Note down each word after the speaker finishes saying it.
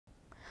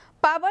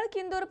पाबळ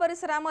किंदूर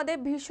परिसरामध्ये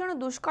भीषण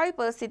दुष्काळी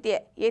परिस्थिती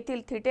आहे।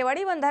 येथील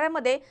थिटेवाडी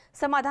बंधाऱ्यामध्ये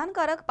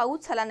समाधानकारक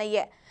पाऊस झाला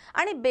नाहीये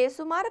आणि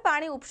बेसुमार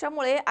पाणी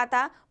उपशामुळे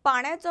आता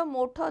पाण्याचं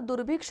मोठं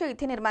दुर्भिक्ष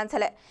इथे निर्माण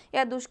झालंय।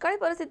 या दुष्काळी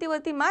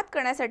परिस्थितीवरती मात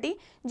करण्यासाठी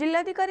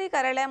जिल्हाधिकारी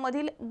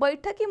कार्यालयामधील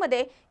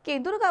बैठकीमध्ये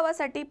केंदूर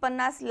गावासाठी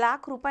 50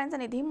 लाख रुपयांचा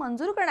निधी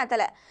मंजूर करण्यात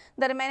आलाय।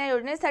 दरम्यान या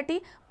योजनेसाठी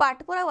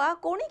पाठपुरावा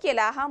कोणी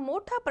केला हा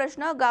मोठा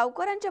प्रश्न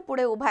गावकऱ्यांच्या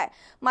पुढे उभा आहे।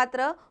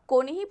 मात्र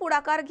कोणीही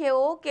पुढाकार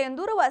घेवो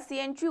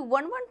केंदूरवासियांची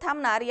वणवण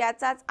थांबणार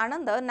याचाच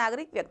आनंद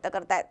नागरिक व्यक्त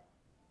करतात।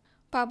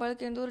 पाबळ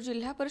केंदूर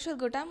जिल्हा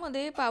परिषद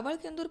गटामध्ये पाबळ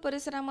केंदूर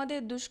परिसरामध्ये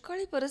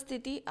दुष्काळी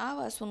परिस्थिती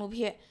आवासून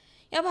उभी आहे।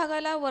 या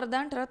भागाला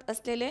वरदान ठरत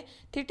असलेले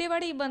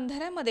थिटेवाडी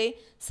बंधाऱ्यामध्ये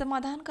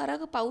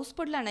समाधानकारक पाऊस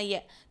पडला नाहीये,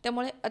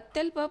 त्यामुळे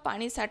अत्यल्प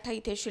पाणी साठा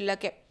इथे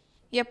शिल्लक आहे।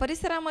 या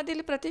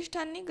परिसरामधील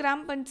प्रतिष्ठाननी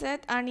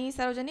ग्रामपंचायत आणि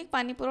सार्वजनिक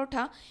पाणी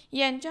पुरवठा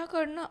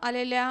यांच्याकडून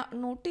आलेल्या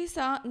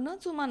नोटिसा न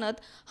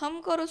जुमानत हम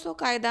करो सो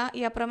कायदा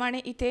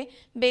याप्रमाणे इथे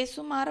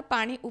बेसुमार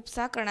पाणी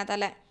उपसा करण्यात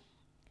आलाय।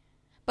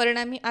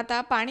 परिणामी आता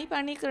पाणी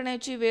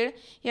करण्याची वेळ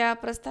या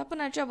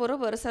प्रस्थापनाच्या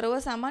बरोबर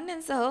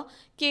सर्वसामान्यांसह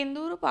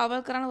केंदूर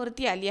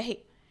पावळकरांवरती आली आहे।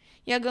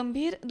 या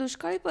गंभीर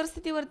दुष्काळी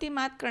परिस्थितीवरती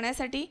मात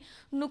करण्यासाठी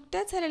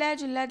नुकत्याच झालेल्या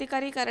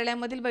जिल्हाधिकारी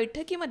कार्यालयामधील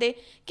बैठकीमध्ये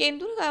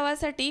केंदूर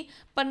गावासाठी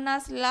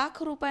 50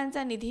 लाख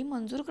रुपयांचा निधी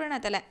मंजूर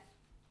करण्यात आला।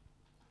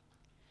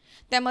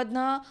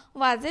 त्यामधनं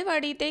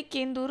वाजेवाडी ते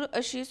केंदूर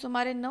अशी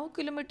सुमारे 9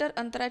 किलोमीटर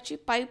अंतराची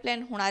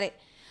पाईपलाईन होणार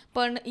आहे।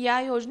 पण या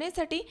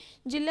योजनेसाठी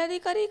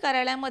जिल्हाधिकारी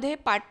कार्यालयामध्ये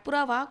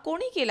पाठपुरावा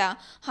कोणी केला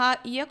हा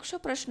यक्ष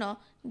प्रश्न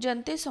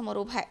जनतेसमोर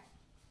उभा आहे।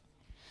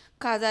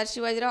 खासदार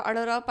शिवाजीराव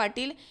आढळराव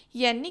पाटील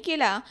यांनी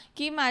केला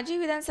की माजी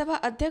विधानसभा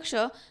अध्यक्ष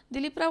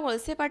दिलीपराव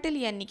वळसे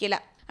पाटील यांनी केला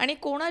आणि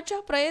कोणाच्या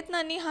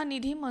प्रयत्नांनी हा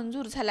निधी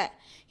मंजूर झालाय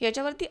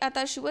याच्यावरती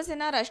आता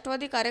शिवसेना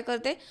राष्ट्रवादी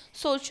कार्यकर्ते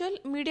सोशल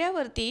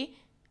मीडियावरती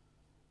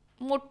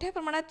मोठ्या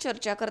प्रमाणात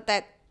चर्चा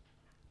करतायत।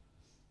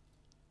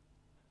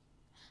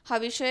 हा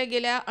विषय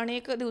गेल्या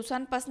अनेक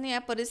दिवसांपासून या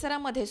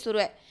परिसरामध्ये सुरू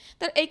आहे।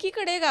 तर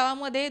एकीकडे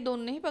गावामध्ये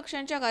दोन्ही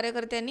पक्षांच्या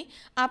कार्यकर्त्यांनी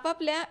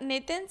आपापल्या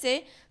नेत्यांचे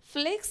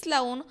फ्लेक्स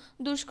लावून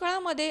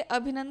दुष्काळामध्ये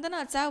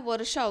अभिनंदनाचा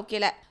वर्षाव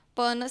केलाय,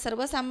 पण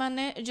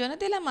सर्वसामान्य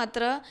जनतेला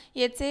मात्र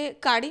याचे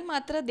काडी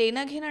मात्र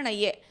देणं घेणं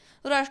नाहीये।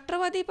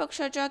 राष्ट्रवादी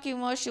पक्षाच्या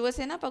किंवा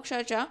शिवसेना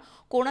पक्षाच्या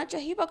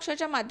कोणाच्याही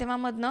पक्षाच्या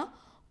माध्यमामधनं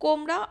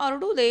कोंबडा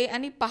आरडू दे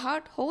आणि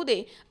पहाट होऊ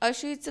दे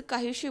अशीच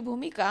काहीशी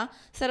भूमिका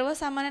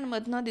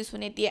सर्वसामान्यांमधनं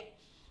दिसून येते।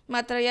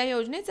 मात्र या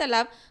योजनेचा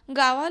लाभ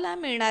गावाला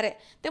मिळणार आहे,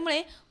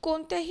 त्यामुळे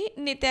कोणत्याही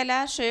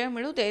नेत्याला श्रेय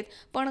मिळू देत,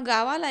 पण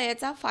गावाला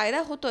याचा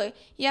फायदा होतोय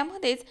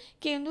यामध्येच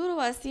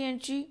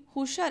केंदूरवासियांची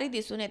हुशारी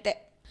दिसून येते।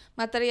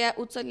 मात्र या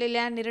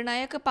उचललेल्या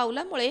निर्णायक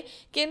पावलामुळे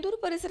केंदूर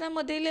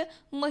परिसरामधील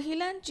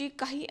महिलांची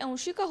काही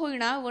अंशी का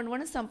होईना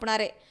वणवण संपणार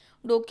आहे,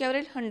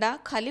 डोक्यावरील हंडा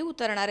खाली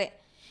उतरणार आहे।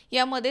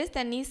 यामध्येच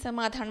त्यांनी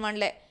समाधान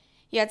मानलंय।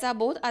 याचा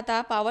बोध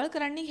आता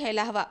पावळकरांनी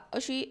घ्यायला हवा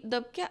अशी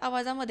दबक्या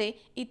आवाजामध्ये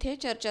इथे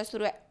चर्चा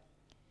सुरू आहे।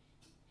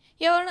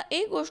 यावरून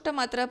एक गोष्ट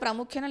मात्र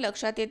प्रामुख्याने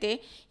लक्षात येते,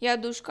 या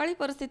दुष्काळी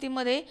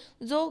परिस्थितीमध्ये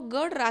जो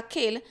गड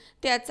राखेल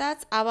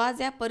त्याचाच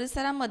आवाज या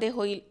परिसरामध्ये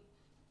होईल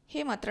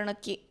हे मात्र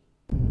नक्की।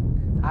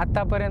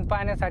 आतापर्यंत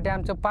पाण्यासाठी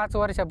आमचं 5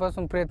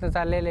 वर्षापासून प्रयत्न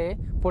चाललेले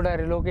आहे।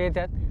 पुढारी लोक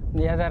येतात,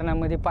 या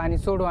धरणामध्ये पाणी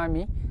सोडू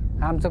आम्ही,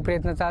 आमचं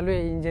प्रयत्न चालू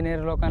आहे। इंजिनियर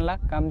लोकांना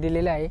काम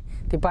दिलेलं आहे,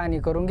 ते पाणी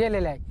करून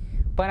गेलेले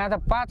आहे। पण आता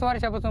 5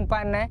 वर्षापासून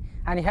पाणी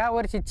नाही आणि ह्या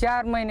वर्षी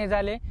 4 महिने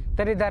झाले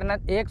तरी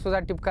धरणात एक सुद्धा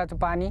टिपकाचं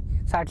पाणी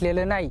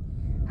साठलेलं नाही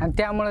आणि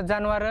त्यामुळे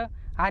जनावरं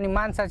आणि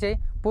माणसाचे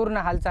पूर्ण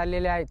हाल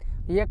चाललेले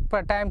आहेत। एक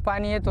टाइम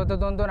पाणी येत होतं,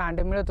 2-2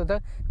 हांडे मिळत होतं,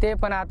 ते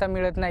पण आता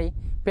मिळत नाही।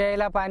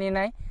 प्यायला पाणी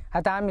नाही।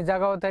 आता आम्ही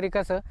जगावं तरी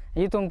कसं?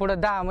 इथून पुढे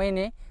 10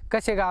 महिने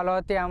कसे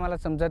घालवावं ते आम्हाला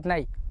समजत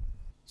नाही।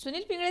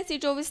 सुनील पिंगळे,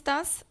 C24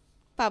 तास,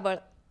 पाबळ।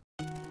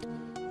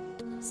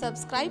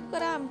 सबस्क्राइब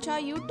करा आमच्या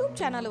YouTube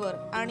चॅनलवर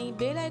आणि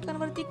बेल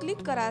आयकॉनवरती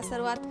क्लिक करा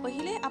सर्वात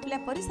पहिले आपल्या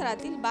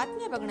परिसरातील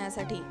बातम्या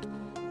बघण्यासाठी।